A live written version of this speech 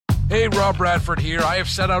Hey, Rob Bradford here. I have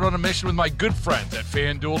set out on a mission with my good friends at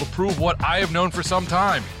FanDuel to prove what I have known for some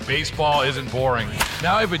time. Baseball isn't boring.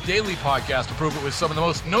 Now I have a daily podcast to prove it with some of the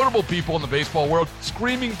most notable people in the baseball world,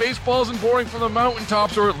 screaming baseball isn't boring from the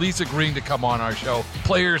mountaintops, or at least agreeing to come on our show.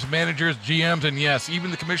 Players, managers, GMs, and yes, even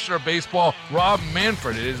the commissioner of baseball, Rob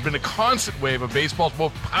Manfred. It has been a constant wave of baseball's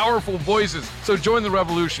most powerful voices. So join the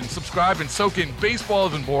revolution. Subscribe and soak in Baseball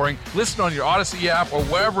Isn't Boring. Listen on your Odyssey app or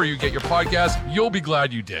wherever you get your podcast. You'll be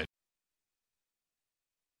glad you did.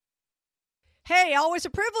 Hey, always a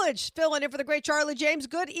privilege filling in for the great Charlie James.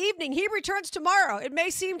 Good evening. He returns tomorrow. It may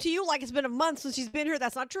seem to you like it's been a month since he's been here.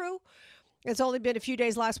 That's not true. It's only been a few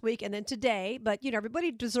days last week and then today. But, you know, everybody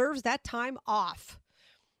deserves that time off.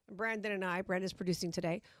 Brandon and I, Brandon's producing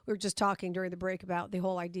today, we were just talking during the break about the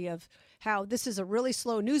whole idea of how this is a really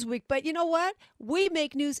slow news week. But you know what? We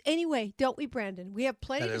make news anyway, don't we, Brandon? We have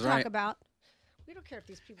plenty to talk about. We don't care if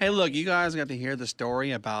these people... Hey, look, you guys got to hear the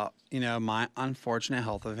story about, my unfortunate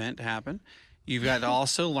health event to happen. You've got to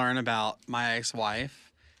also learn about my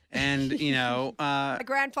ex-wife and, my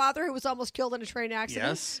grandfather who was almost killed in a train accident.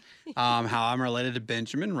 Yes. How I'm related to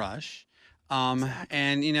Benjamin Rush. And,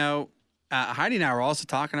 Heidi and I were also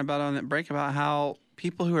talking about on that break about how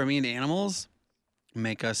people who are mean to animals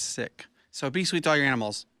make us sick. So be sweet to all your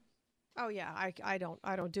animals. Oh yeah, I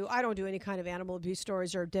don't do any kind of animal abuse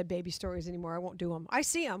stories or dead baby stories anymore. I won't do them. I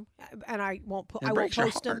see them, and I won't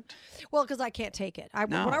post them. Well, because I can't take it.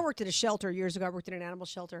 When I worked at a shelter years ago, I worked in an animal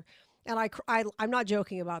shelter, and I'm not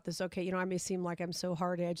joking about this. Okay, I may seem like I'm so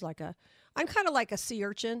hard edged, I'm kind of like a sea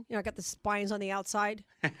urchin. I got the spines on the outside,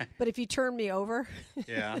 but if you turn me over,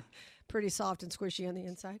 yeah. Pretty soft and squishy on the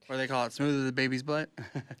inside. Or they call it smooth as a baby's butt.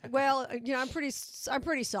 Well, I'm pretty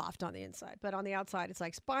soft on the inside, but on the outside it's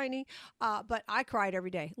like spiny. But I cried every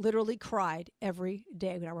day, literally cried every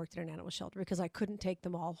day when I worked at an animal shelter because I couldn't take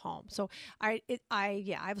them all home. So I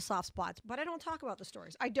have a soft spot, but I don't talk about the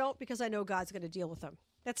stories. I don't because I know God's going to deal with them.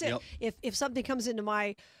 That's it. Yep. If something comes into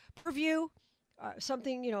my purview,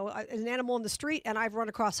 an animal in the street, and I've run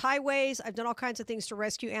across highways, I've done all kinds of things to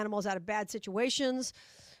rescue animals out of bad situations.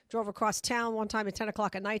 Drove across town one time at 10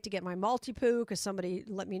 o'clock at night to get my Maltipoo because somebody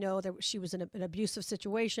let me know that she was in an abusive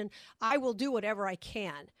situation. I will do whatever I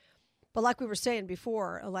can. But like we were saying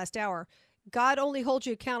before, last hour, God only holds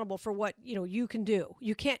you accountable for what, you can do.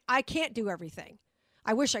 I can't do everything.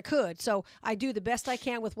 I wish I could. So I do the best I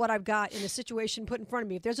can with what I've got in the situation put in front of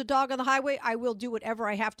me. If there's a dog on the highway, I will do whatever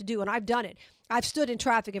I have to do. And I've done it. I've stood in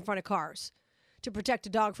traffic in front of cars to protect a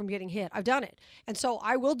dog from getting hit. I've done it. And so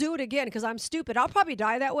I will do it again because I'm stupid. I'll probably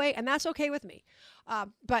die that way, and that's okay with me.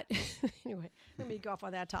 But anyway, let me go off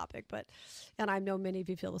on that topic. And I know many of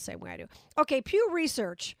you feel the same way I do. Okay, Pew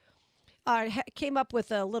Research came up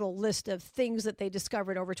with a little list of things that they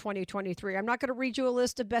discovered over 2023. I'm not going to read you a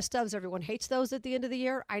list of best ofs. Everyone hates those at the end of the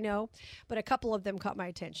year, I know. But a couple of them caught my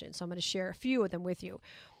attention, so I'm going to share a few of them with you.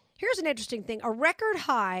 Here's an interesting thing. A record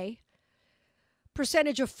high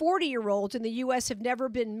percentage of 40-year-olds in the U.S. have never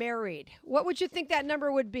been married. What would you think that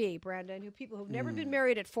number would be, Brandon? People who've never been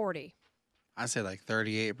married at 40? I'd say like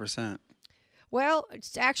 38%. Well,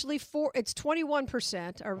 it's actually it's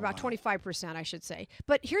 21%, or about 25%, I should say.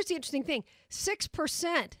 But here's the interesting thing.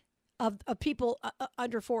 6% of people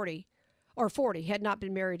under 40 or 40 had not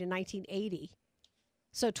been married in 1980.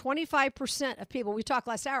 So 25% of people, we talked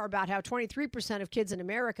last hour about how 23% of kids in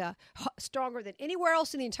America, stronger than anywhere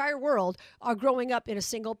else in the entire world, are growing up in a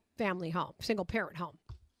single-family home, single-parent home.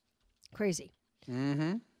 Crazy.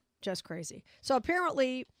 Mm-hmm. Just crazy. So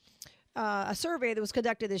apparently, a survey that was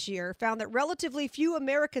conducted this year found that relatively few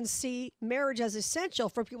Americans see marriage as essential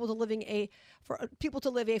for people to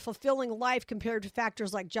live a fulfilling life compared to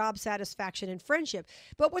factors like job satisfaction and friendship.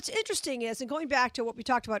 But what's interesting is, and going back to what we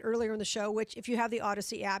talked about earlier in the show, which if you have the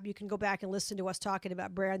Odyssey app, you can go back and listen to us talking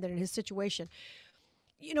about Brandon and his situation.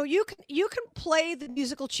 You can play the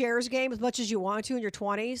musical chairs game as much as you want to in your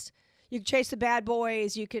 20s. You can chase the bad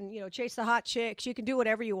boys. You can chase the hot chicks. You can do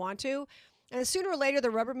whatever you want to. And sooner or later, the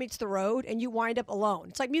rubber meets the road and you wind up alone.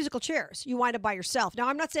 It's like musical chairs. You wind up by yourself. Now,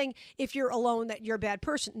 I'm not saying if you're alone that you're a bad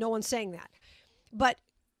person. No one's saying that. But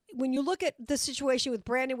when you look at the situation with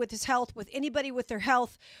Brandon, with his health, with anybody with their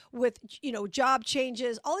health, with, job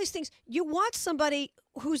changes, all these things, you want somebody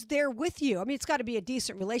who's there with you. I mean, it's got to be a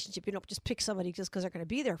decent relationship. You don't just pick somebody just because they're going to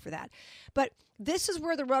be there for that. But this is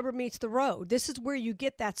where the rubber meets the road. This is where you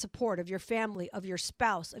get that support of your family, of your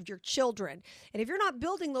spouse, of your children. And if you're not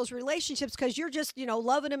building those relationships because you're just,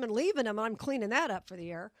 loving them and leaving them, and I'm cleaning that up for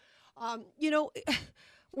the air,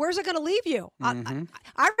 Where's it going to leave you?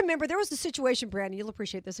 I remember there was a situation, Brandon, you'll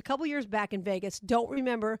appreciate this, a couple years back in Vegas. Don't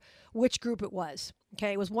remember which group it was.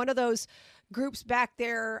 Okay, it was one of those groups back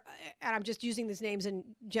there, and I'm just using these names in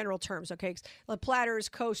general terms, okay? Like Platters,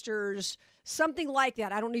 Coasters, something like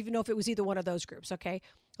that. I don't even know if it was either one of those groups, okay?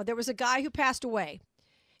 But there was a guy who passed away,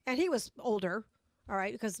 and he was older, all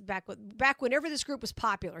right, because back whenever this group was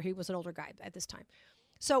popular, he was an older guy at this time.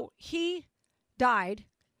 So he died.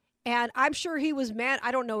 And I'm sure he was mad.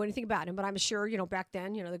 I don't know anything about him, but I'm sure, back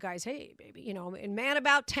then, the guy's, hey, baby, and man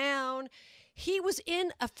about town. He was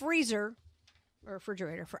in a freezer or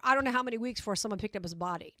refrigerator for I don't know how many weeks before someone picked up his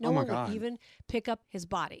body. No one would even pick up his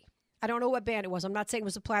body. I don't know what band it was. I'm not saying it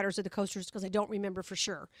was the Platters or the Coasters because I don't remember for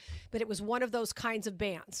sure. But it was one of those kinds of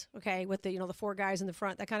bands, okay, with the, the four guys in the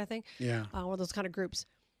front, that kind of thing. Yeah. One of those kind of groups.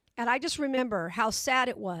 And I just remember how sad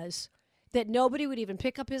it was that nobody would even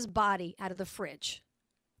pick up his body out of the fridge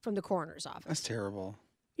from the coroner's office. That's terrible.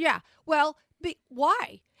 Yeah. Well,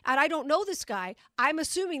 why? And I don't know this guy. I'm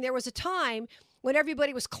assuming there was a time when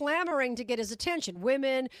everybody was clamoring to get his attention.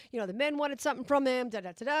 Women, the men wanted something from him,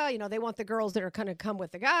 da-da-da-da. They want the girls that are going to come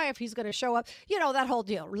with the guy if he's going to show up. That whole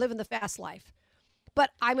deal. We're living the fast life. But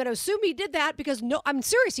I'm going to assume he did that because, I'm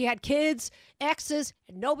serious. He had kids, exes,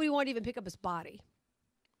 and nobody wanted to even pick up his body.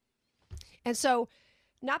 And so,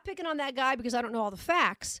 not picking on that guy because I don't know all the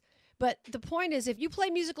facts, but the point is, if you play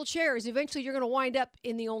musical chairs, eventually you're going to wind up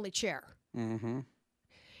in the only chair. Mm-hmm.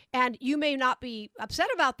 And you may not be upset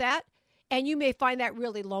about that, and you may find that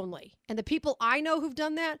really lonely. And the people I know who've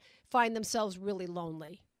done that find themselves really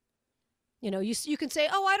lonely. You can say,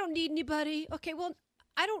 oh, I don't need anybody. Okay, well,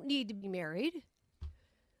 I don't need to be married.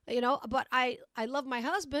 But I love my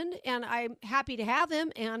husband, and I'm happy to have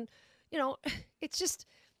him. And,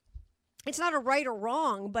 it's not a right or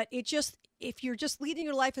wrong, but if you're just leading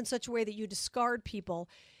your life in such a way that you discard people,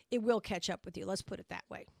 it will catch up with you. Let's put it that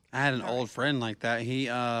way. I had an old friend like that. He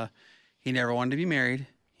never wanted to be married.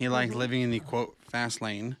 He liked living in the, quote, fast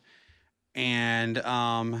lane. And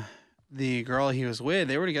the girl he was with,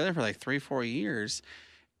 they were together for like 3-4 years.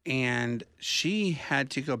 And she had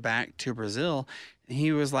to go back to Brazil. And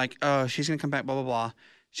he was like, oh, she's going to come back, blah, blah, blah.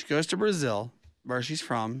 She goes to Brazil, where she's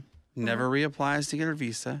from. Never reapplies to get her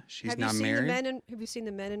visa. She's not married. Have you seen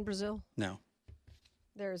the men in Brazil? No.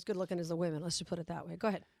 They're as good looking as the women. Let's just put it that way. Go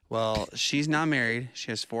ahead. Well, she's not married.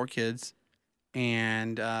 She has 4 kids.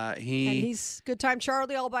 And he's good time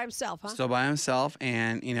Charlie all by himself, huh? Still by himself.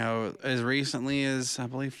 And, as recently as, I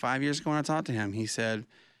believe, 5 years ago when I talked to him, he said,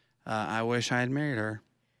 I wish I had married her.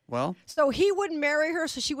 Well. So he wouldn't marry her,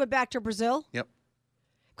 so she went back to Brazil? Yep.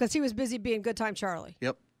 Because he was busy being good time Charlie.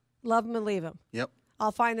 Yep. Love him and leave him. Yep.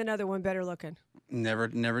 I'll find another one better looking. Never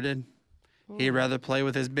did. He'd rather play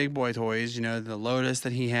with his big boy toys, the Lotus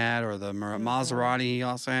that he had or the Maserati he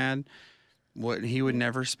also had. He would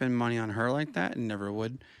never spend money on her like that, and never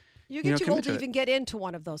would. You get too old to even get into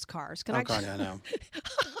one of those cars. God, I know.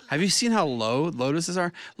 Have you seen how low Lotuses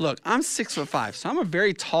are? Look, I'm 6'5", so I'm a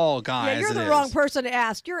very tall guy. Yeah, you're the wrong person to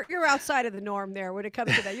ask. You're outside of the norm there when it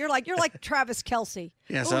comes to that. You're like Travis Kelce.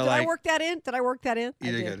 Yeah, so did I work that in?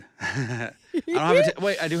 You did good.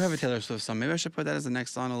 I do have a Taylor Swift song. Maybe I should put that as the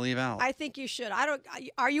next song to leave out. I think you should.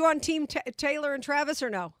 Are you on Team Taylor and Travis or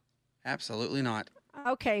no? Absolutely not.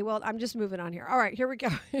 Okay, well, I'm just moving on here. All right, here we go.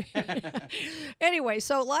 Anyway,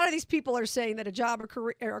 so a lot of these people are saying that a job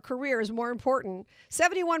or career is more important.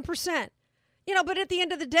 71%. But at the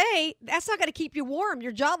end of the day, that's not going to keep you warm.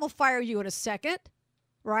 Your job will fire you in a second,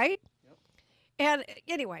 right? Yep. And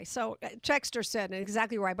anyway, so Texter said, and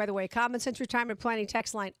exactly right. By the way, Common Sense Retirement Planning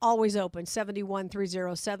text line always open,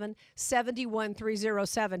 71307,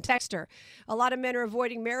 71307. Texter, a lot of men are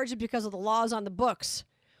avoiding marriage because of the laws on the books.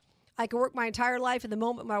 I could work my entire life, and the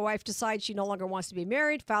moment my wife decides she no longer wants to be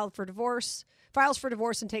married, files for divorce,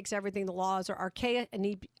 and takes everything. The laws are archaic and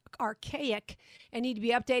need to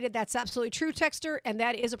be updated. That's absolutely true, Texter, and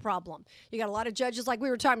that is a problem. You got a lot of judges, like we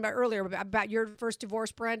were talking about earlier, about your first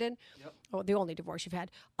divorce, Brandon. Yep. Oh, the only divorce you've had.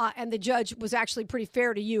 And the judge was actually pretty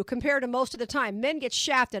fair to you compared to most of the time. Men get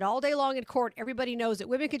shafted all day long in court. Everybody knows it.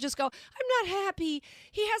 Women could just go, I'm not happy.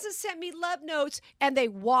 He hasn't sent me love notes, and they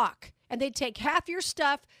walk. And they take half your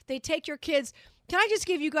stuff. They take your kids. Can I just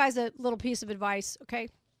give you guys a little piece of advice, okay?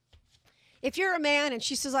 If you're a man and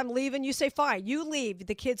she says, I'm leaving, you say, fine, you leave.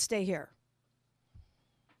 The kids stay here.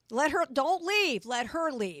 Don't leave. Let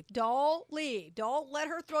her leave. Don't leave. Don't let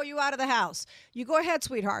her throw you out of the house. You go ahead,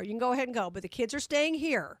 sweetheart. You can go ahead and go. But the kids are staying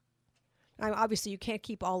here. Obviously, you can't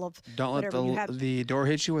keep all of Don't let the door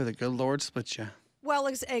hit you where the good Lord splits you. Well,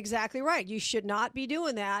 exactly right. You should not be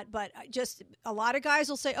doing that. But just a lot of guys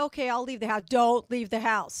will say, okay, I'll leave the house. Don't leave the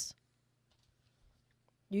house.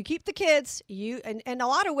 You keep the kids. And a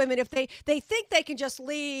lot of women, if they think they can just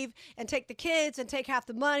leave and take the kids and take half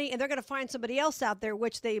the money, and they're going to find somebody else out there,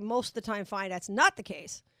 which they most of the time find that's not the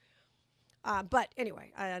case. But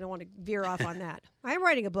anyway, I don't want to veer off on that. I am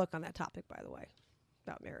writing a book on that topic, by the way,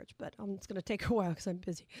 about marriage, but it's going to take a while because I'm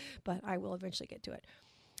busy. But I will eventually get to it.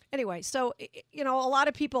 Anyway, so a lot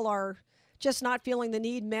of people are just not feeling the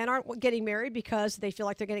need. Men aren't getting married because they feel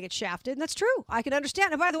like they're going to get shafted. And that's true. I can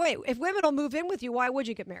understand. And by the way, if women will move in with you, why would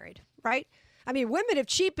you get married? Right? I mean, women have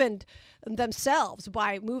cheapened themselves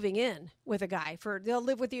by moving in with a guy. They'll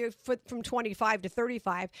live with you from 25 to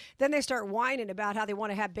 35. Then they start whining about how they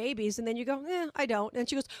want to have babies. And then you go, I don't. And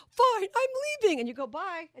she goes, fine, I'm leaving. And you go,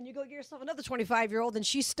 bye. And you go get yourself another 25-year-old and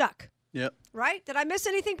she's stuck. Yep. Right? Did I miss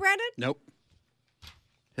anything, Brandon? Nope.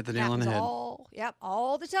 Hit the nail on the head.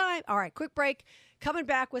 All the time. All right, quick break. Coming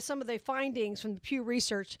back with some of the findings from the Pew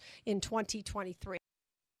Research in 2023.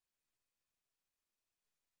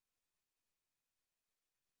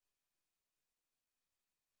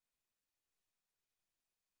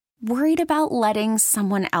 Worried about letting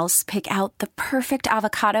someone else pick out the perfect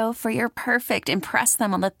avocado for your perfect impress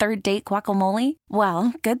them on the third date guacamole?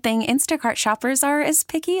 Well, good thing Instacart shoppers are as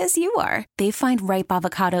picky as you are. They find ripe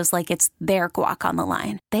avocados like it's their guac on the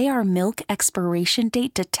line. They are milk expiration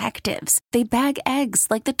date detectives. They bag eggs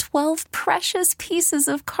like the 12 precious pieces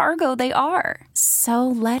of cargo they are. So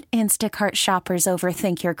let Instacart shoppers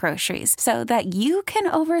overthink your groceries so that you can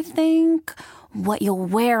overthink what you'll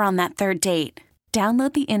wear on that third date.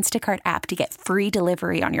 Download the Instacart app to get free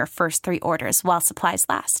delivery on your first 3 orders while supplies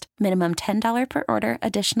last. Minimum $10 per order.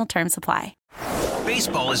 Additional terms apply.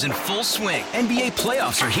 Baseball is in full swing. NBA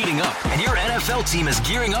playoffs are heating up, and your NFL team is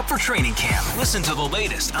gearing up for training camp. Listen to the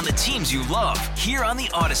latest on the teams you love here on the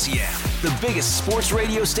Odyssey app. The biggest sports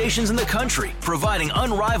radio stations in the country, providing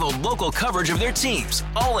unrivaled local coverage of their teams,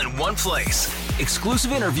 all in one place.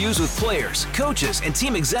 Exclusive interviews with players, coaches, and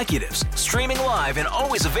team executives, streaming live and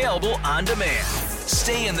always available on demand.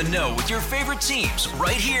 Stay in the know with your favorite teams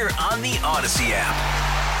right here on the Odyssey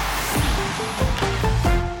app.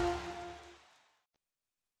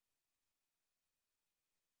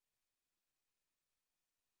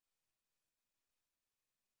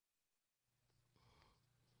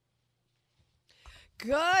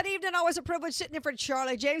 Good evening. Always a privilege sitting in for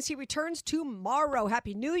Charlie James. He returns tomorrow.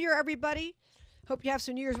 Happy New Year, everybody. Hope you have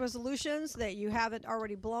some New Year's resolutions that you haven't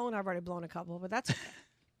already blown. I've already blown a couple, but that's okay.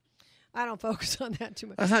 I don't focus on that too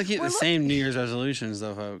much. Let's not keep the same New Year's resolutions,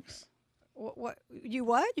 though, folks. What? You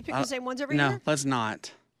pick the same ones every year? No, let's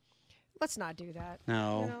not. Let's not do that.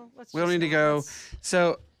 No. We don't need to go.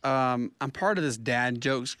 So I'm part of this dad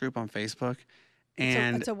jokes group on Facebook.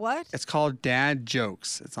 And it's a what? It's called Dad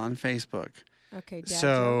Jokes. It's on Facebook. Okay, Dad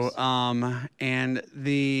jokes. And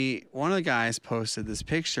one of the guys posted this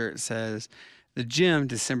picture. It says, the gym,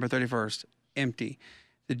 December 31st, empty.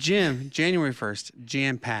 The gym, January 1st,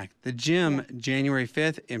 jam-packed. The gym, January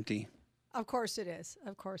 5th, empty. Of course it is.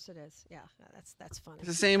 Yeah, that's funny. It's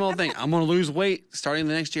the same old thing. I'm going to lose weight starting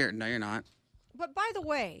the next year. No, you're not. But by the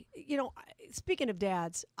way, speaking of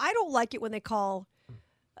dads, I don't like it when they call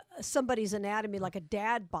somebody's anatomy like a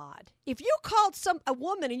dad bod. If you called a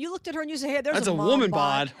woman and you looked at her and you say, "Hey, there's a mom woman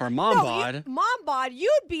bod or mom bod," mom bod,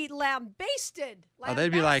 you'd be lambasted. Oh,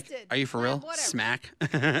 they'd be like, "Are you for real?" Smack.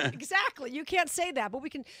 Exactly. You can't say that, but we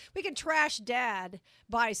can trash dad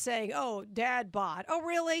by saying, "Oh, dad bod." Oh,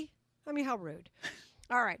 really? I mean, how rude.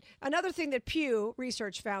 All right. Another thing that Pew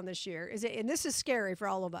Research found this year is, and this is scary for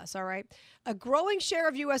all of us, all right? A growing share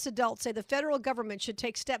of U.S. adults say the federal government should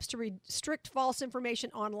take steps to restrict false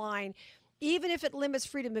information online, even if it limits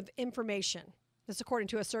freedom of information. This according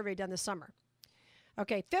to a survey done this summer.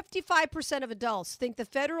 Okay, 55% of adults think the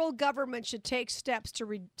federal government should take steps to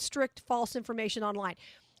restrict false information online.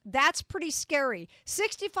 That's pretty scary.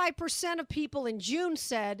 65% of people in June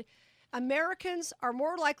said Americans are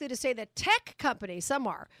more likely to say that tech companies,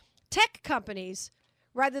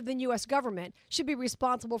 rather than U.S. government, should be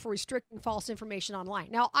responsible for restricting false information online.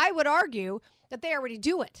 Now, I would argue that they already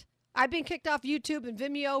do it. I've been kicked off YouTube and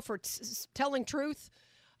Vimeo for telling truth,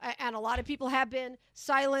 and a lot of people have been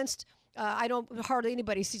silenced. Hardly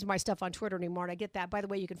anybody sees my stuff on Twitter anymore, and I get that. By the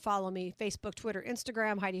way, you can follow me, Facebook, Twitter,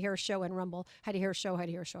 Instagram, Heidi Harris Show, and Rumble. Heidi Harris Show.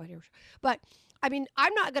 But I mean,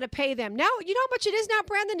 I'm not going to pay them. Now, you know how much it is now,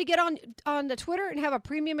 Brandon, to get on the Twitter and have a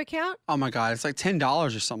premium account? Oh, my God. It's like $10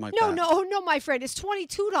 or something like that. No, my friend. It's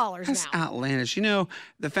 $22 That's now. outlandish.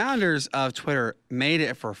 The founders of Twitter made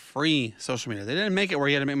it for free social media. They didn't make it where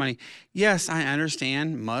you had to make money. Yes, I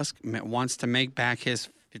understand Musk wants to make back his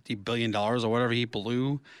 $50 billion or whatever he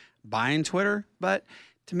blew buying Twitter. But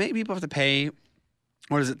to make people have to pay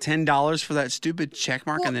What is it, $10 for that stupid check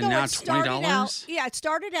mark, and then now $20? It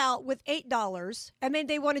started out with $8, and then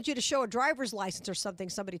they wanted you to show a driver's license or something,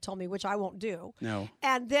 somebody told me, which I won't do. No.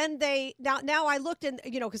 And then now I looked in,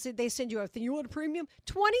 because they send you a thing, you want a premium?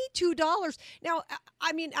 $22. Now,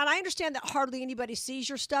 I mean, and I understand that hardly anybody sees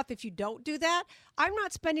your stuff if you don't do that. I'm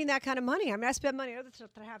not spending that kind of money. I mean, I spend money on other stuff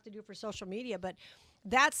that I have to do for social media, but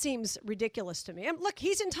that seems ridiculous to me. And look,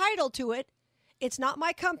 he's entitled to it. It's not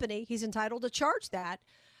my company. He's entitled to charge that.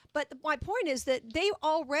 But my point is that they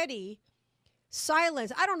already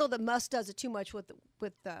silenced. I don't know that Musk does it too much with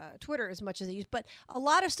Twitter as much as he used, but a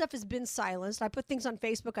lot of stuff has been silenced. I put things on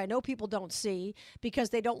Facebook I know people don't see because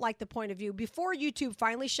they don't like the point of view. Before YouTube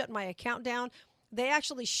finally shut my account down, they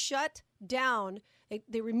actually shut down.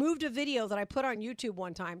 They removed a video that I put on YouTube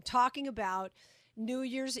one time talking about New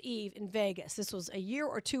Year's Eve in Vegas. This was a year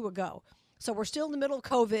or two ago. So we're still in the middle of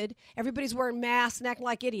COVID. Everybody's wearing masks and acting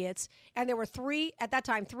like idiots. And there were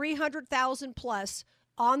 300,000 plus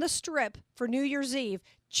on the strip for New Year's Eve,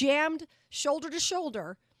 jammed shoulder to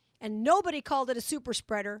shoulder. And nobody called it a super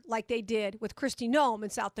spreader like they did with Kristi Noem in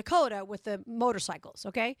South Dakota with the motorcycles,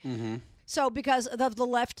 okay? Mm-hmm. So because of the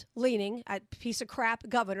left-leaning piece of crap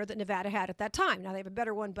governor that Nevada had at that time. Now they have a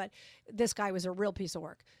better one, but this guy was a real piece of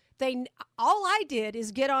work. All I did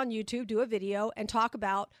is get on YouTube, do a video, and talk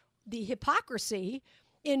about the hypocrisy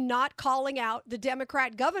in not calling out the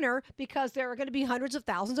Democrat governor because there are going to be hundreds of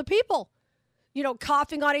thousands of people,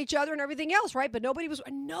 coughing on each other and everything else, right? But nobody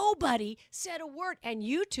said a word, and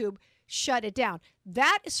YouTube shut it down.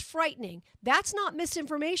 That is frightening. That's not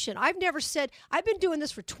misinformation. I've been doing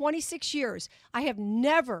this for 26 years. I have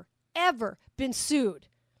never, ever been sued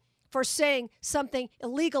for saying something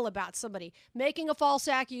illegal about somebody, making a false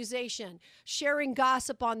accusation, sharing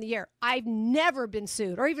gossip on the air. I've never been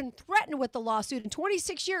sued or even threatened with the lawsuit in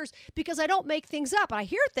 26 years because I don't make things up. I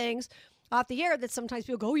hear things off the air that sometimes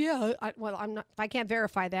people go, oh, yeah, I'm not, I can't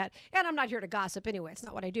verify that. And I'm not here to gossip anyway. It's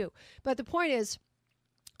not what I do. But the point is,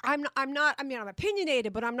 I'm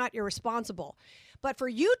opinionated, but I'm not irresponsible. But for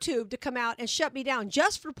YouTube to come out and shut me down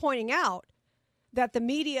just for pointing out that the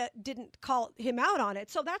media didn't call him out on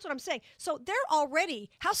it. So that's what I'm saying. So they're already,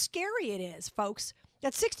 how scary it is, folks,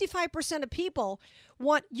 that 65% of people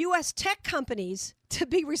want U.S. tech companies to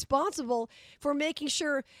be responsible for making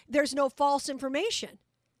sure there's no false information.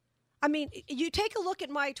 I mean, you take a look at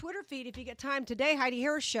my Twitter feed if you get time today, Heidi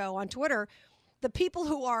Harris Show on Twitter. The people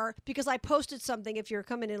who are, because I posted something, if you're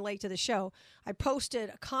coming in late to the show, I posted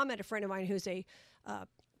a comment a friend of mine who's a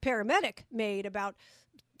paramedic made about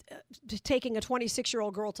taking a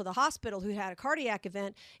 26-year-old girl to the hospital who had a cardiac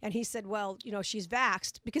event, and he said, well, she's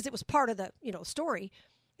vaxxed, because it was part of the, story.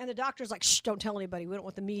 And the doctor's like, shh, don't tell anybody. We don't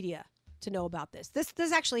want the media to know about this.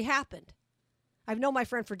 This actually happened. I've known my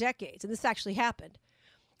friend for decades, and this actually happened.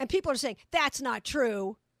 And people are saying, that's not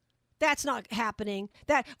true. That's not happening.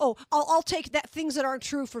 I'll take things that aren't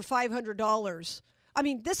true for $500. I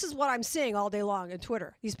mean, this is what I'm seeing all day long on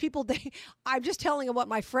Twitter. These people, I'm just telling them what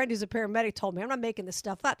my friend who's a paramedic told me. I'm not making this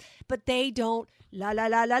stuff up. But they don't,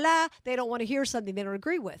 they don't want to hear something they don't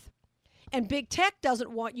agree with. And big tech doesn't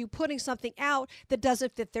want you putting something out that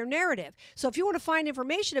doesn't fit their narrative. So if you want to find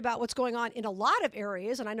information about what's going on in a lot of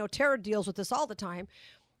areas, and I know Tara deals with this all the time,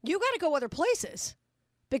 you got to go other places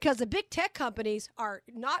because the big tech companies are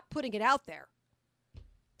not putting it out there.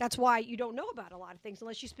 That's why you don't know about a lot of things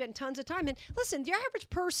unless you spend tons of time. And listen, the average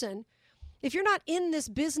person, if you're not in this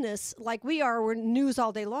business like we are, we're news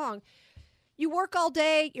all day long, you work all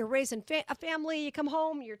day, you're raising a family, you come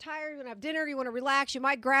home, you're tired, you want to have dinner, you want to relax, you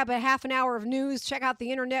might grab a half an hour of news, check out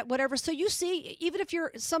the internet, whatever. So you see, even if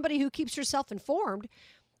you're somebody who keeps yourself informed,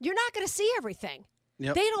 you're not going to see everything.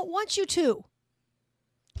 Yep. They don't want you to.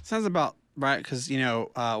 Sounds about right, because,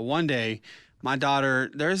 one day, my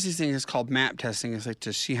daughter, there's these things called map testing. It's like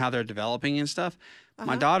to see how they're developing and stuff. Uh-huh.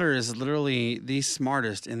 My daughter is literally the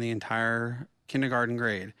smartest in the entire kindergarten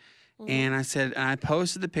grade. Mm-hmm. And I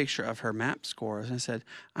posted the picture of her map scores. And I said,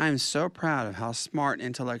 I am so proud of how smart and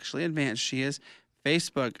intellectually advanced she is.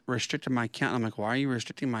 Facebook restricted my account. I'm like, why are you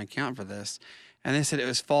restricting my account for this? And they said it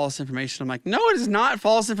was false information. I'm like, no, it is not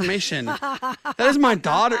false information. That is my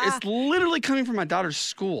daughter. It's literally coming from my daughter's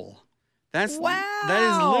school. That is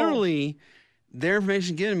literally their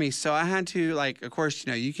information given to me. So I had to, of course,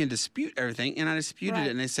 you can dispute everything. And I disputed it.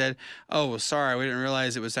 And they said, oh, well, sorry, we didn't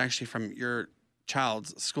realize it was actually from your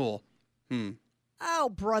child's school. Oh,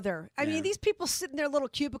 brother. I mean, these people sit in their little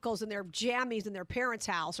cubicles in their jammies in their parents'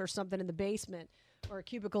 house or something in the basement, or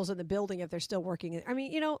cubicles in the building if they're still working. I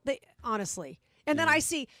mean, they honestly, And then I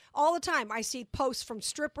see all the time, I see posts from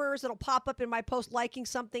strippers that'll pop up in my post liking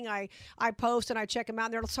something I post, and I check them out.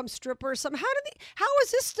 And there's some strippers. How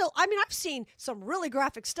is this still? I mean, I've seen some really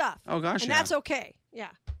graphic stuff. Oh, gosh, and that's okay. Yeah.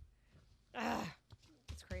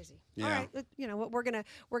 It's crazy. Yeah. All right. You know what? We're gonna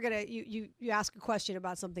you ask a question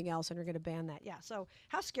about something else, and we're gonna ban that. Yeah. So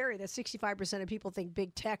how scary that 65% of people think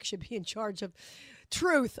big tech should be in charge of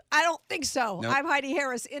truth. I don't think so. Nope. I'm Heidi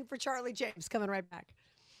Harris in for Charlie James. Coming right back.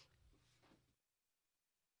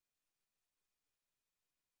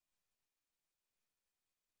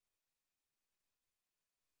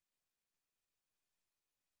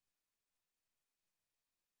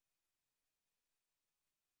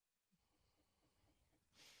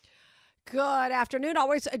 Good afternoon.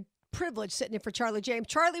 Always a privilege sitting in for Charlie James.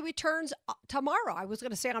 Charlie returns tomorrow. I was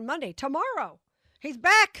going to say on Monday. Tomorrow. He's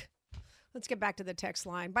back. Let's get back to the text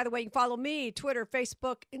line. By the way, you can follow me, Twitter,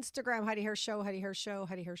 Facebook, Instagram, Heidi Harris Show, Heidi Harris Show,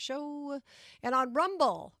 Heidi Harris Show, and on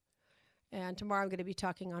Rumble. And tomorrow I'm going to be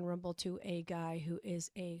talking on Rumble to a guy who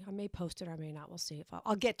is I may post it or I may not. We'll see if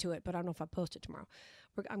I'll get to it, but I don't know if I post it tomorrow.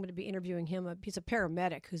 I'm going to be interviewing him. He's a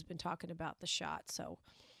paramedic who's been talking about the shot. So,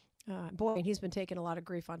 boy, and he's been taking a lot of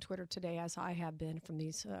grief on Twitter today, as I have been from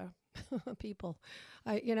these people.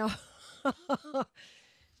 Okay.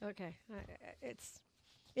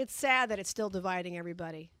 It's sad that it's still dividing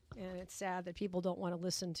everybody, and it's sad that people don't want to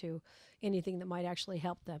listen to anything that might actually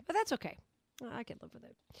help them. But that's okay. I can live with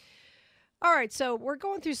it. All right, so we're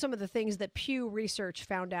going through some of the things that Pew Research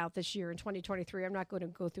found out this year in 2023. I'm not going to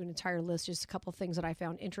go through an entire list, just a couple of things that I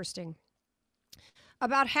found interesting.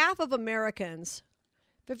 About half of Americans,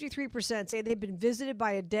 53%, say they've been visited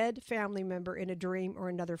by a dead family member in a dream or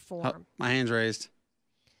another form. Oh, my hand's raised.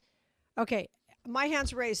 Okay, my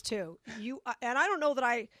hand's raised too. And I don't know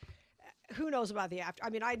that who knows about the after? I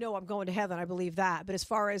mean, I know I'm going to heaven. I believe that. But as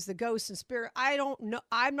far as the ghosts and spirit, I don't know.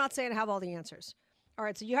 I'm not saying I have all the answers. All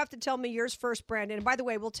right, so you have to tell me yours first, Brandon. And by the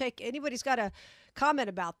way, we'll take anybody's got a comment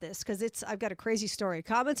about this because I've got a crazy story.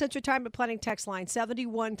 Comments at your time at planning text line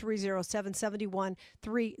 71307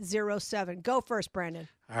 71307. Go first, Brandon.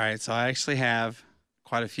 All right, so I actually have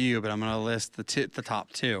quite a few, but I'm going to list the top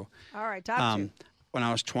two. All right, top two. When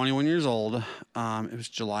I was 21 years old, it was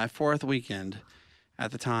July 4th weekend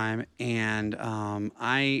at the time, and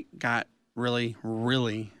I got really,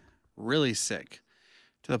 really, really sick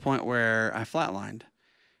to the point where I flatlined.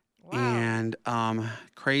 Wow. And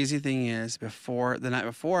crazy thing is, the night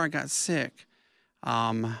before I got sick,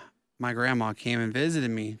 my grandma came and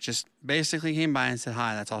visited me, just basically came by and said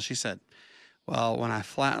hi. That's all she said. Well, when I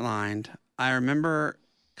flatlined, I remember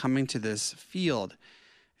coming to this field.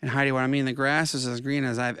 And Heidi, what I mean, the grass is as green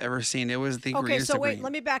as I've ever seen. It was the greenest of green. Okay, so wait,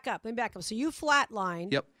 let me back up. So you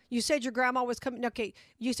flatlined. Yep. You said your grandma was coming. Okay,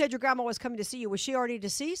 you said your grandma was coming to see you. Was she already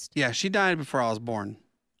deceased? Yeah, she died before I was born.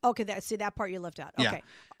 Okay, that part you left out. Okay. Yeah.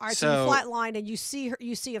 All right, so you flatlined and you see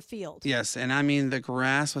a field. Yes, and I mean the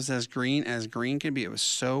grass was as green could be. It was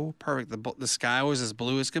so perfect. The sky was as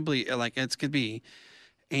blue as could be,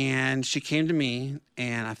 And she came to me,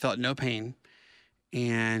 and I felt no pain.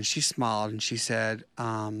 And she smiled, and she said,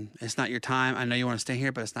 "It's not your time. I know you want to stay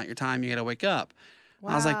here, but it's not your time. You got to wake up."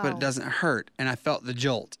 Wow. I was like, "But it doesn't hurt." And I felt the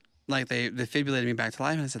jolt, like they defibrillated me back to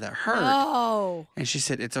life. And I said, "That hurt." Oh. And she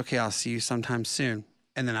said, "It's okay. I'll see you sometime soon."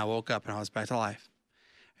 And then I woke up, and I was back to life.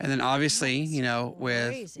 And then obviously,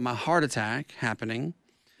 with my heart attack happening,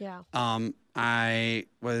 yeah, I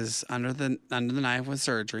was under the knife with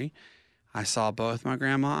surgery. I saw both my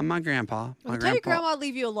grandma and my grandpa. Tell your grandma to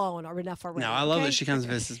leave you alone or enough already. No, I love that she comes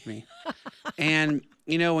and visits me. And,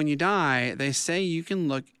 when you die, they say you can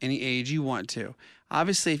look any age you want to.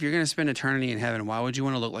 Obviously, if you're going to spend eternity in heaven, why would you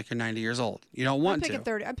want to look like you're 90 years old? You don't want to.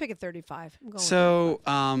 I'm picking 35. So,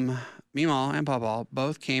 Meemaw and Pawpaw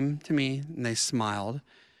both came to me, and they smiled.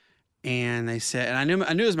 And they said, and I knew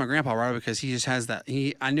it was my grandpa, right? Because he just has that.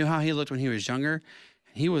 I knew how he looked when he was younger.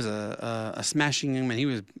 He was a smashing young man. He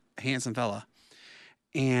was a handsome fella.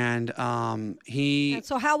 And And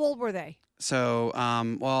so how old were they? So,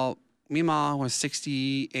 Meemaw was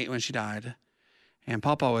 68 when she died. And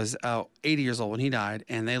Papa was 80 years old when he died.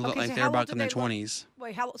 And they looked like they were about in their 20s.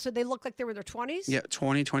 Wait, so they looked like they were in their 20s? Yeah,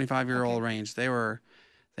 20, 25-year-old range. They were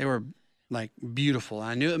like beautiful.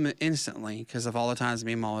 I knew them instantly because of all the times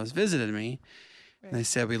Meemaw has visited me. Right. And they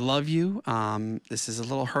said, "We love you. This is a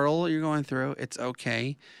little hurdle you're going through. It's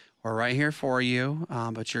okay. We're right here for you,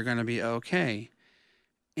 but you're going to be okay."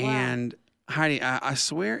 Wow. And Heidi, I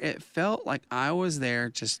swear it felt like I was there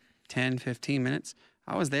just 10, 15 minutes.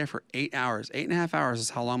 I was there for 8 hours. 8.5 hours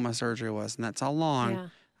is how long my surgery was. And that's how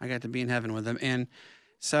long I got to be in heaven with them. And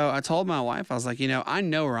so I told my wife, I was like, I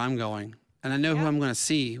know where I'm going. And I know who I'm going to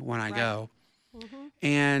see when I go. Mm-hmm.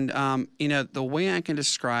 And, the way I can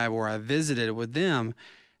describe where I visited with them,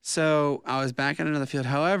 so I was back at another field.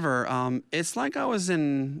 However, it's like I was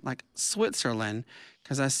in like Switzerland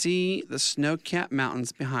because I see the snow-capped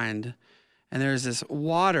mountains behind, and there's this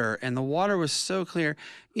water, and the water was so clear.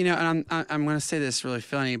 And I'm going to say this really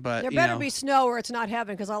funny, but there better be snow or it's not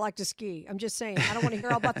heaven because I like to ski. I'm just saying. I don't want to hear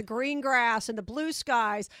all about the green grass and the blue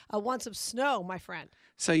skies. I want some snow, my friend.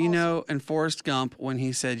 So, in Forrest Gump, when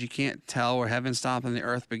he said you can't tell where heaven stopped and the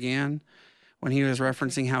earth began, when he was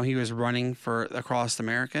referencing how he was running across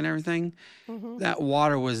America and everything, that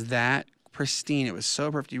water was that pristine. It was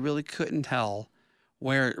so perfect. You really couldn't tell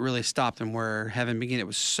where it really stopped and where heaven began. It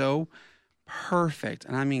was so perfect.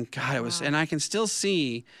 And I mean, God, it was, and I can still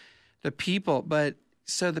see the people,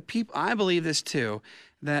 I believe this too,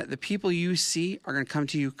 that the people you see are going to come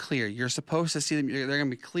to you clear. You're supposed to see them. They're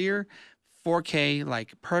going to be clear, 4K,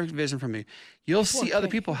 like perfect vision from you. You'll see other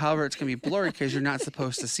people, however, it's going to be blurry because you're not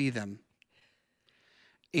supposed to see them.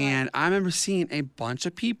 And I remember seeing a bunch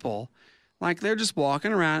of people, like they're just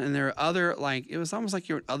walking around, and there are other, like, it was almost like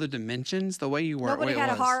you're in other dimensions, the way you were. Nobody had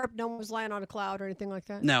a harp, no one was lying on a cloud or anything like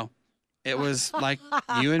that? No. It was like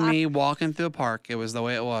you and me walking through a park. It was the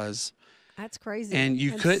way it was. That's crazy. And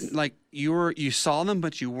you couldn't, like, you saw them,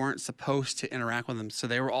 but you weren't supposed to interact with them. So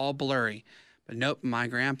they were all blurry. But nope, my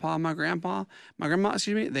grandma,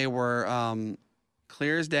 they were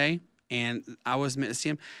clear as day. And I was meant to see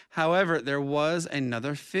him. However, there was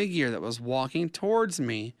another figure that was walking towards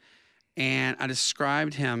me, and I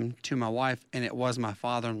described him to my wife, and it was my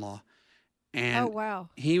father-in-law. And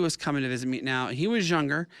he was coming to visit me. Now, he was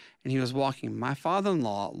younger, and he was walking. My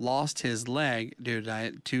father-in-law lost his leg due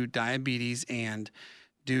to diabetes and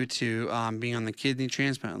due to being on the kidney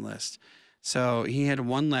transplant list. So he had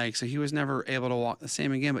one leg, so he was never able to walk the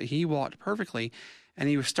same again, but he walked perfectly. And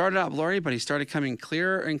he started out blurry, but he started coming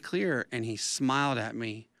clearer and clearer, and he smiled at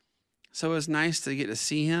me. So it was nice to get to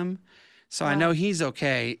see him. So I know he's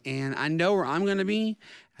okay, and I know where I'm going to be.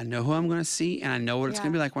 I know who I'm going to see, and I know what it's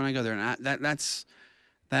going to be like when I go there. And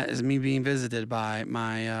that is me being visited by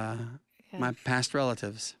my my past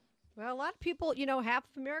relatives. Well, a lot of people, half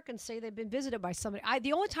of Americans say they've been visited by somebody.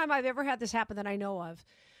 The only time I've ever had this happen that I know of,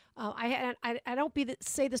 I don't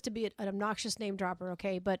say this to be an obnoxious name dropper,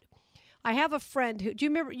 okay, but I have a friend who, do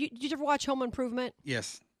you remember, did you ever watch Home Improvement?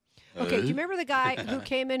 Yes. Okay, do you remember the guy who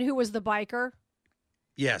came in who was the biker?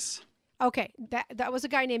 Yes. Okay, that was a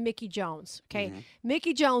guy named Mickey Jones, okay? Mm-hmm.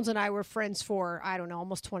 Mickey Jones and I were friends for, I don't know,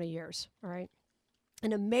 almost 20 years, all right?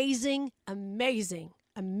 An amazing, amazing,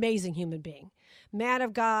 amazing human being. Man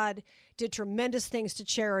of God, did tremendous things to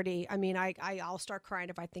charity. I mean, I'll start crying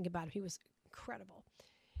if I think about him. He was incredible.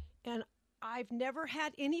 And I've never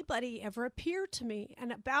had anybody ever appear to me.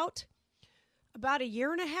 And about a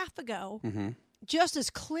year and a half ago, just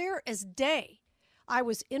as clear as day, I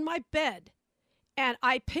was in my bed, and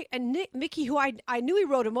Mickey, who I knew he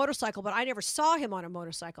rode a motorcycle, but I never saw him on a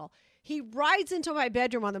motorcycle. He rides into my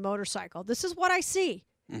bedroom on the motorcycle. This is what I see.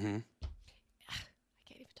 Mm-hmm. I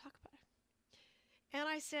can't even talk about it.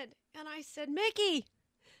 And I said, Mickey,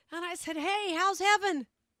 and I said, hey, how's heaven?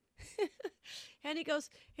 And he goes,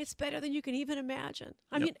 it's better than you can even imagine.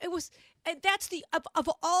 I mean, it was, and that's of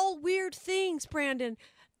all weird things, Brandon,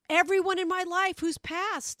 everyone in my life who's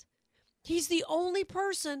passed, he's the only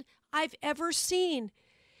person I've ever seen.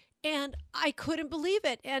 And I couldn't believe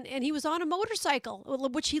it. And he was on a motorcycle,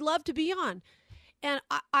 which he loved to be on. And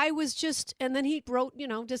I was just, and then he wrote,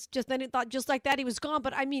 just then he thought just like that, he was gone.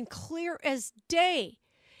 But I mean, clear as day.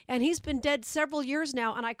 And he's been dead several years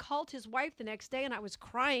now. And I called his wife the next day, and I was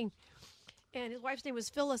crying. And his wife's name was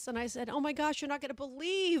Phyllis. And I said, oh, my gosh, you're not going to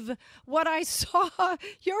believe what I saw.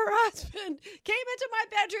 Your husband came into my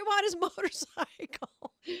bedroom on his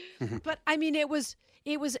motorcycle. But, I mean, it was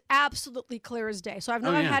absolutely clear as day. So I've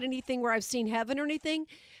not had anything where I've seen heaven or anything.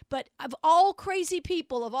 But of all crazy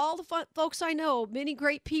people, of all the folks I know, many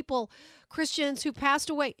great people, Christians who passed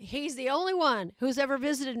away, he's the only one who's ever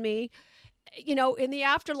visited me. In the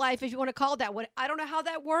afterlife, if you want to call it that. I don't know how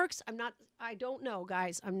that works. I don't know,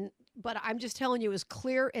 guys. But I'm just telling you, it was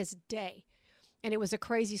clear as day. And it was a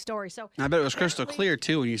crazy story. So I bet it was crystal clear,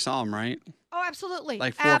 too, when you saw him, right? Oh, absolutely.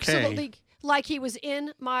 Like 4K. Absolutely. Like he was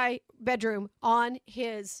in my bedroom on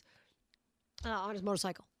his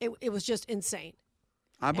motorcycle. It was just insane.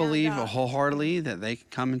 I believe wholeheartedly that they can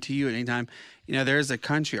come into you at any time. There's a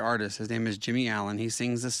country artist. His name is Jimmy Allen. He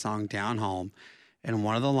sings this song, Down Home. And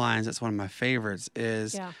one of the lines that's one of my favorites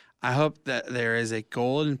is, I hope that there is a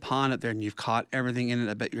golden pond up there and you've caught everything in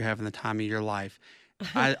it. I bet you're having the time of your life.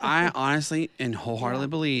 I honestly and wholeheartedly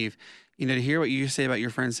believe, to hear what you say about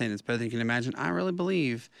your friend saying it's better than you can imagine, I really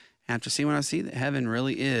believe, after seeing what I see, that heaven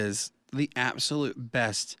really is the absolute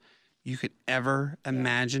best you could ever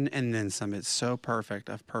imagine, and then some. It's so perfect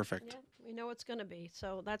of perfect. Yeah, we know it's going to be.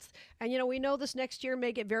 So and we know this next year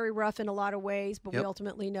may get very rough in a lot of ways, but we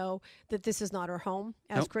ultimately know that this is not our home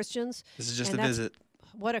as Christians. This is just a visit.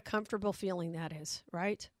 What a comfortable feeling that is,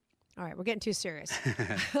 right? All right, we're getting too serious.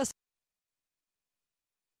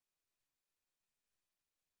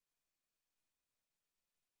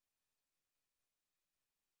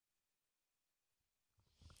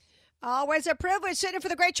 Always a privilege sitting for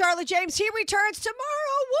the great Charlie James. He returns tomorrow.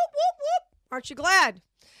 Whoop, whoop, whoop. Aren't you glad?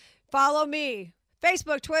 Follow me.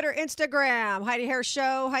 Facebook, Twitter, Instagram. Heidi Harris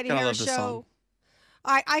Show. Heidi Harris Show.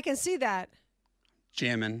 I can see that.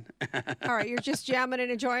 Jamming. All right, you're just jamming and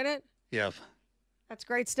enjoying it? Yep. That's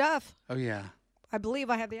great stuff. Oh, yeah. I believe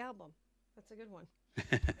I have the album. That's a good one.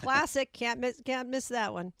 Classic. Can't miss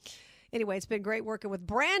that one. Anyway, it's been great working with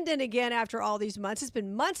Brandon again after all these months. It's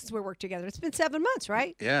been months since we worked together. It's been 7 months,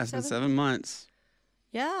 right? Yeah, it's been 7 months.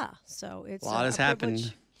 Yeah, so it's a lot has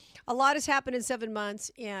happened. A lot has happened in 7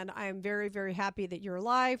 months, and I am very, very happy that you're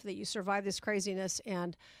alive, that you survived this craziness,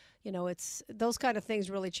 and it's those kind of things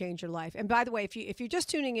really change your life. And by the way, if you're just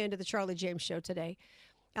tuning into the Charlie James Show today,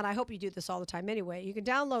 and I hope you do this all the time anyway, you can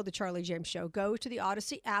download the Charlie James Show. Go to the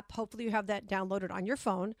Odyssey app. Hopefully you have that downloaded on your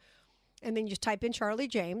phone, and then you just type in Charlie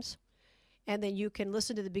James. And then you can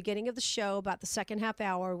listen to the beginning of the show about the second half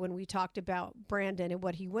hour when we talked about Brandon and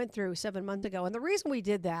what he went through 7 months ago. And the reason we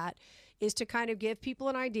did that is to kind of give people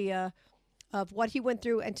an idea of what he went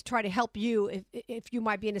through and to try to help you if you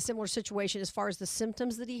might be in a similar situation as far as the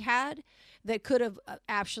symptoms that he had that could have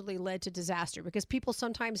actually led to disaster. Because people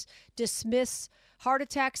sometimes dismiss heart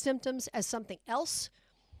attack symptoms as something else.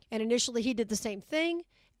 And initially he did the same thing.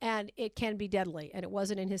 And it can be deadly, and it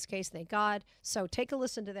wasn't in his case, thank God. So take a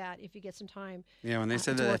listen to that if you get some time. Yeah, when they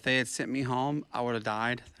said that if they had sent me home, I would have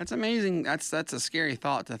died. That's amazing. That's a scary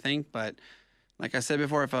thought to think, but like I said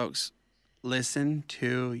before, folks, listen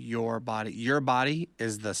to your body. Your body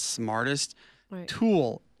is the smartest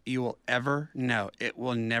tool you will ever know. It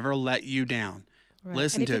will never let you down. Right.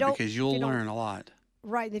 Listen to it because you'll learn a lot.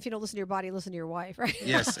 Right, and if you don't listen to your body, listen to your wife, right?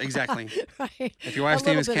 Yes, exactly. Right. If your wife's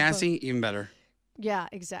name is Cassie, even better. Yeah,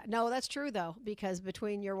 exactly. No, that's true, though, because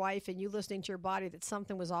between your wife and you listening to your body that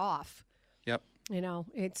something was off. Yep.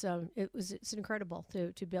 It's incredible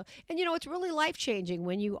to build. And, it's really life-changing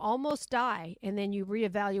when you almost die and then you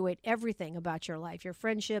reevaluate everything about your life, your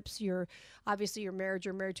friendships, obviously your marriage.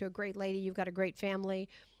 You're married to a great lady. You've got a great family.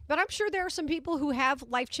 But I'm sure there are some people who have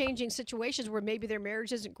life-changing situations where maybe their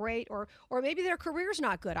marriage isn't great or maybe their career's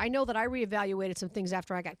not good. I know that I reevaluated some things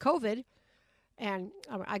after I got COVID. And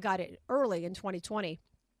I got it early in 2020,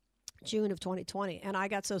 June of 2020. And I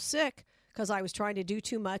got so sick because I was trying to do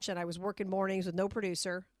too much and I was working mornings with no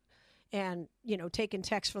producer and, taking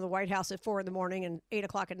texts from the White House at 4 a.m. and 8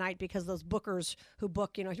 o'clock at night because those bookers who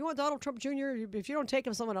book, if you want Donald Trump Jr., if you don't take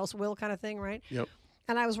him, someone else will kind of thing, right? Yep.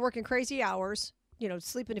 And I was working crazy hours,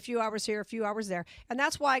 sleeping a few hours here, a few hours there. And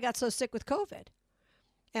that's why I got so sick with COVID.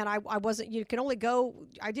 And I wasn't, you can only go,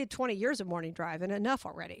 I did 20 years of morning drive and enough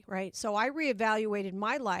already, right? So I reevaluated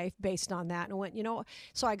my life based on that and went,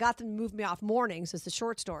 so I got them to move me off mornings as the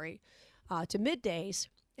short story to middays.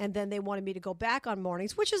 And then they wanted me to go back on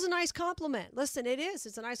mornings, which is a nice compliment. Listen, it is.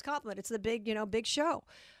 It's a nice compliment. It's the big, big show.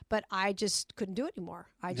 But I just couldn't do it anymore.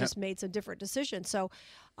 I just made some different decisions. So,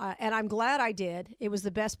 and I'm glad I did. It was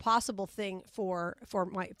the best possible thing for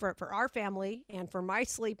our family and for my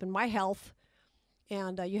sleep and my health.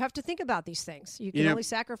 And you have to think about these things. You can only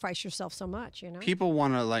sacrifice yourself so much, People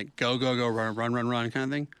want to go, run kind of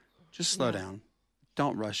thing. Just slow down.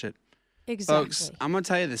 Don't rush it. Exactly. Folks, I'm going to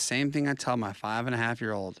tell you the same thing I tell my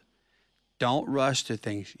 5.5-year-old. Don't rush to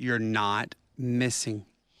things. You're not missing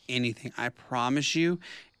anything. I promise you,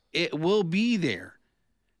 it will be there.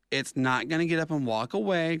 It's not going to get up and walk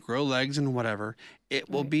away, grow legs and whatever. It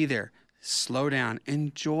will be there. Slow down.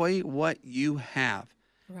 Enjoy what you have.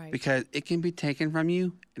 Right. Because it can be taken from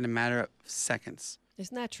you in a matter of seconds.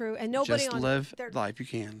 Isn't that true? And nobody just live life you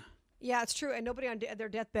can. Yeah, it's true. And nobody on their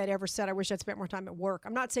deathbed ever said, I wish I'd spent more time at work.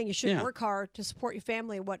 I'm not saying you shouldn't work hard to support your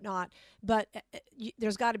family and whatnot, but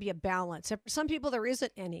there's got to be a balance. For some people, there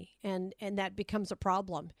isn't any, and that becomes a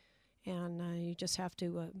problem. And you just have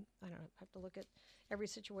to, have to look at every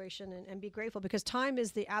situation and be grateful because time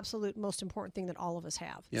is the absolute most important thing that all of us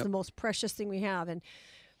have. It's the most precious thing we have. And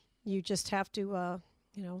you just have to...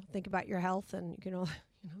 think about your health and,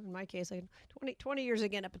 in my case, 20 years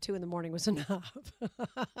again up at 2 a.m. was enough.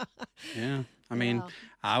 Yeah. I mean,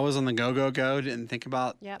 I was on the go, didn't think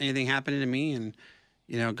about anything happening to me. And,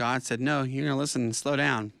 God said, no, you're going to listen and slow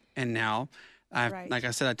down. And now, like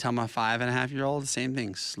I said, I tell my 5.5-year-old the same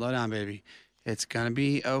thing. Slow down, baby. It's going to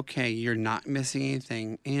be okay. You're not missing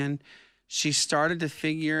anything. And she started to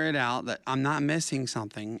figure it out that I'm not missing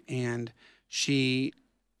something. And she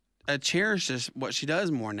cherishes what she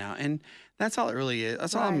does more now. And that's all it really is.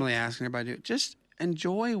 That's all I'm really asking everybody to do. Just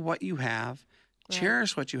enjoy what you have.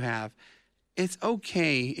 Cherish what you have. It's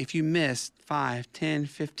okay if you miss 5, 10,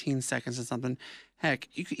 15 seconds of something. Heck,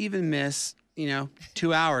 you could even miss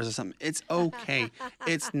 2 hours or something. It's okay.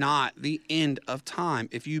 It's not the end of time.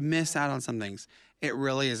 If you miss out on some things, it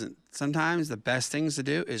really isn't. Sometimes the best things to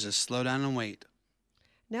do is just slow down and wait.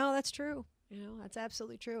 No, that's true. That's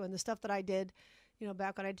absolutely true. And the stuff that I did,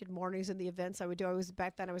 back when I did mornings and the events I would do,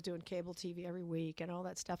 back then I was doing cable TV every week and all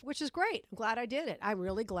that stuff, which is great. I'm glad I did it. I'm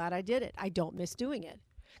really glad I did it. I don't miss doing it.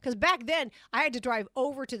 Because back then, I had to drive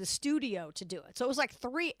over to the studio to do it. So it was like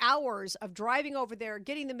 3 hours of driving over there,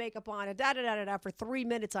 getting the makeup on, and for 3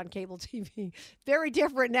 minutes on cable TV. Very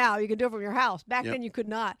different now. You can do it from your house. Back then, you could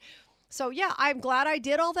not. So, yeah, I'm glad I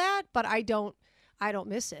did all that, but I don't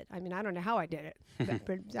miss it. I mean, I don't know how I did it.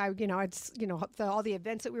 but it's, all the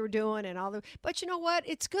events that we were doing and all the, but you know what?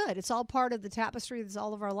 It's good. It's all part of the tapestry that's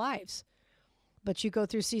all of our lives. But you go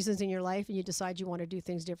through seasons in your life and you decide you want to do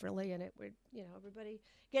things differently, and everybody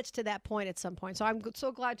gets to that point at some point. So I'm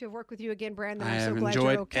so glad to have worked with you again, Brandon. I have so glad you're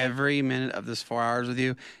enjoyed okay. every minute of this 4 hours with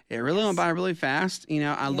you. It really went by really fast.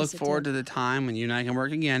 I look forward to the time when you and I can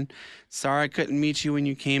work again. Sorry I couldn't meet you when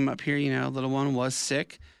you came up here. Little one was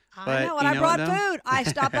sick. I know, and I brought food. I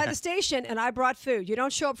stopped by the station, and I brought food. You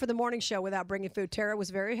don't show up for the morning show without bringing food. Tara was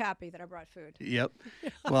very happy that I brought food. Yep.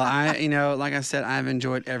 Well, like I said, I've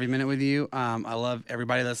enjoyed every minute with you. I love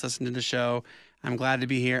everybody that's listened to the show. I'm glad to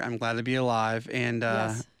be here. I'm glad to be alive. And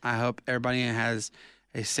I hope everybody has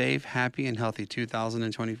a safe, happy, and healthy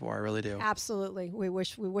 2024. I really do. Absolutely. We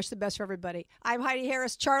wish the best for everybody. I'm Heidi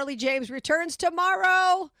Harris. Charlie James returns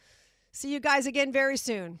tomorrow. See you guys again very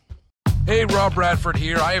soon. Hey, Rob Bradford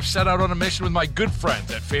here. I have set out on a mission with my good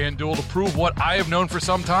friends at FanDuel to prove what I have known for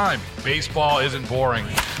some time. Baseball isn't boring.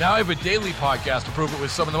 Now I have a daily podcast to prove it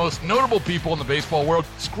with some of the most notable people in the baseball world,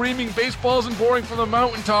 screaming baseball isn't boring from the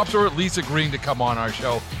mountaintops, or at least agreeing to come on our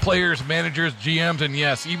show. Players, managers, GMs, and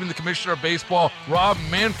yes, even the commissioner of baseball, Rob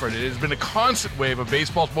Manfred. It has been a constant wave of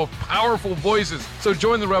baseball's most powerful voices. So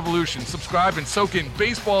join the revolution. Subscribe and soak in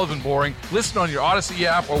Baseball Isn't Boring. Listen on your Odyssey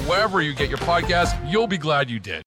app or wherever you get your podcasts. You'll be glad you did.